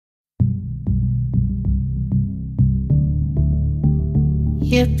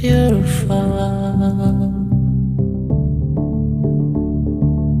You're beautiful.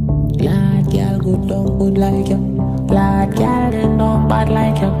 Lad girl, good don't good like you. Lad girl, they not bad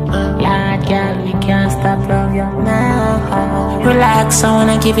like you. Lad girl, we can't stop love you now. Relax, I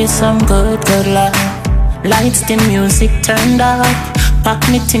wanna give you some good love. Lights, the music turned up. Pack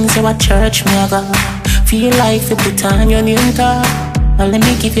me things you at church, me I go. Feel like you put on your new top. Well, let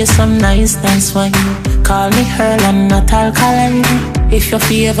me give you some nice wine. Call me Earl and not Alkaline. If you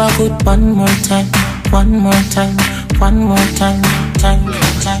feel good, one more time, one more time, one more time, time.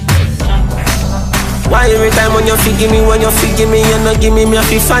 Why every time when you forgive me, you not give me, I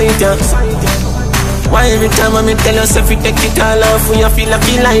feel fight ya? Why every time when me tell yourself you take it all off, when you feel like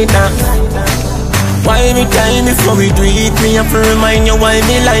you like that? Why every time before we do it, me have to remind you why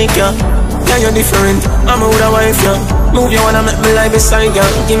me like ya? Yeah, you're different, I'm a older wife, yeah. Move you wanna make me lie beside ya.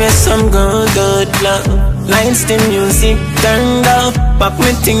 Give me some good love. Lights, the music turned up. Pack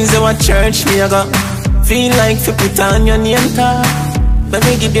me things you at church, me I got. Feel like you put on your name tag. Let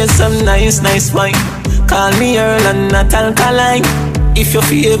me give you some nice wine. Call me Earl and not Alkaline. If you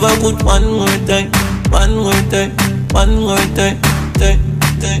feel good, one more time, one more time, one more time,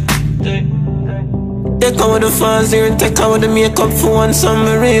 Take out the fans here and take out the makeup for one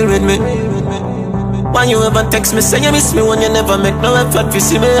summer real with me. Why you ever text me, say you miss me when you never make no effort to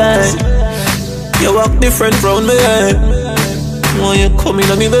see me right? You walk different round me head. Why you coming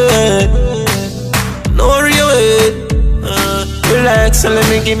on me bed? No worry you wait. Relax and let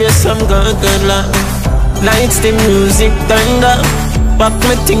me give you some good love. Lights, the music turned up. Pack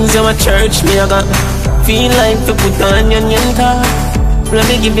me things you at church, me I got. Feel like to put on your name tag. Let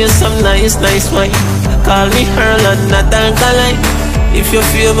me give you some nice wine. Call me Earl and not Alkaline. If you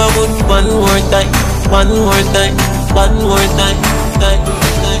feel good, one more time, one more time, one more time,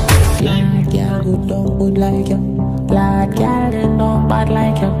 Lad girl, good don't good like you. Lad girl, they not bad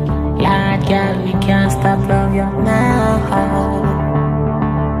like you. Lad girl, we can't stop love you now.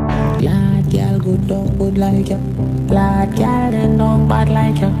 Lad girl, good don't good like you. Lad girl, they not bad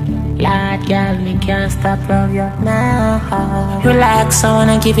like you. Lad girl, we can't stop love you now. Relax, I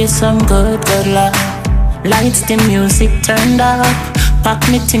wanna give you some good love. Lights, the music turned up. Pack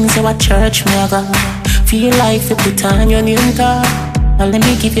me things you at church, me I go. Feel like you put on your new top. Well, let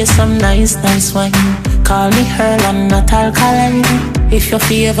me give you some nice wine. Call me Earl and not Alkaline. If you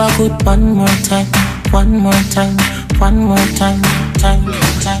feel good, one more time, one more time, one more time, time.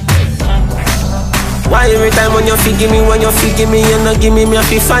 Why every time when you forgive me, you not give me, I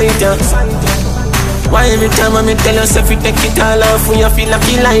feel fight ya? Why every time when me tell yourself you take it all off, when you feel like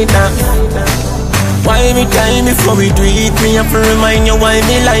you like that? Why every time before we do it, me have to remind you why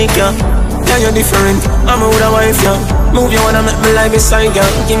me like ya? Yeah, you're different, I'm a older wife, yeah. Move you wanna make me lie beside ya.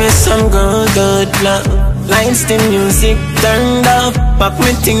 Give me some good love. Lights, the music turned up. Pack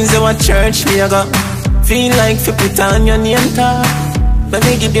me things you at church, me I got. Feel like you put on your name tag. Let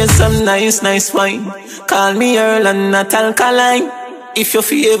me give you some nice wine. Call me Earl and not Alkaline. If you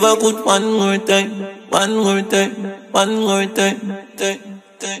feel good, one more time, one more time, one more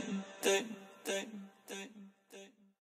time.